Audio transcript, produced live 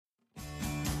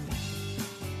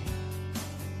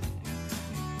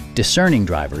Discerning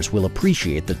drivers will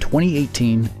appreciate the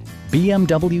 2018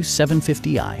 BMW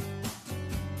 750i.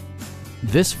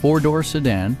 This four-door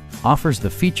sedan offers the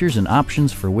features and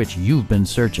options for which you've been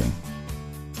searching.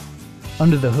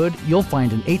 Under the hood, you'll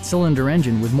find an 8-cylinder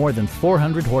engine with more than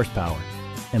 400 horsepower,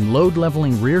 and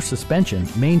load-leveling rear suspension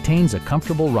maintains a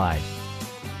comfortable ride.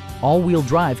 All-wheel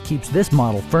drive keeps this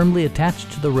model firmly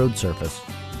attached to the road surface.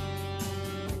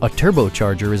 A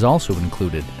turbocharger is also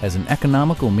included as an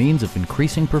economical means of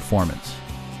increasing performance.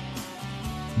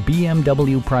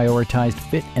 BMW prioritized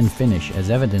fit and finish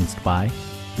as evidenced by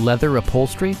leather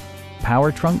upholstery,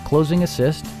 power trunk closing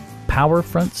assist, power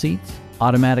front seats,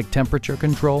 automatic temperature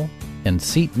control, and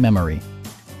seat memory.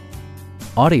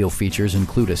 Audio features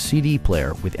include a CD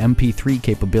player with MP3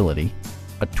 capability,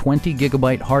 a 20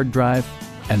 GB hard drive,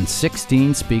 and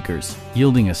 16 speakers,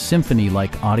 yielding a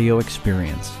symphony-like audio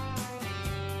experience.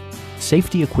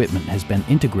 Safety equipment has been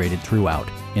integrated throughout,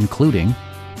 including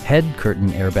head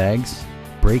curtain airbags,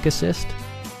 brake assist,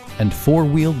 and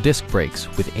four-wheel disc brakes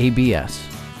with ABS.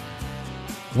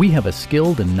 We have a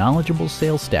skilled and knowledgeable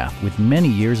sales staff with many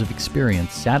years of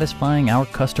experience satisfying our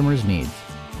customers' needs.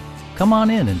 Come on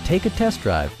in and take a test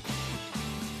drive.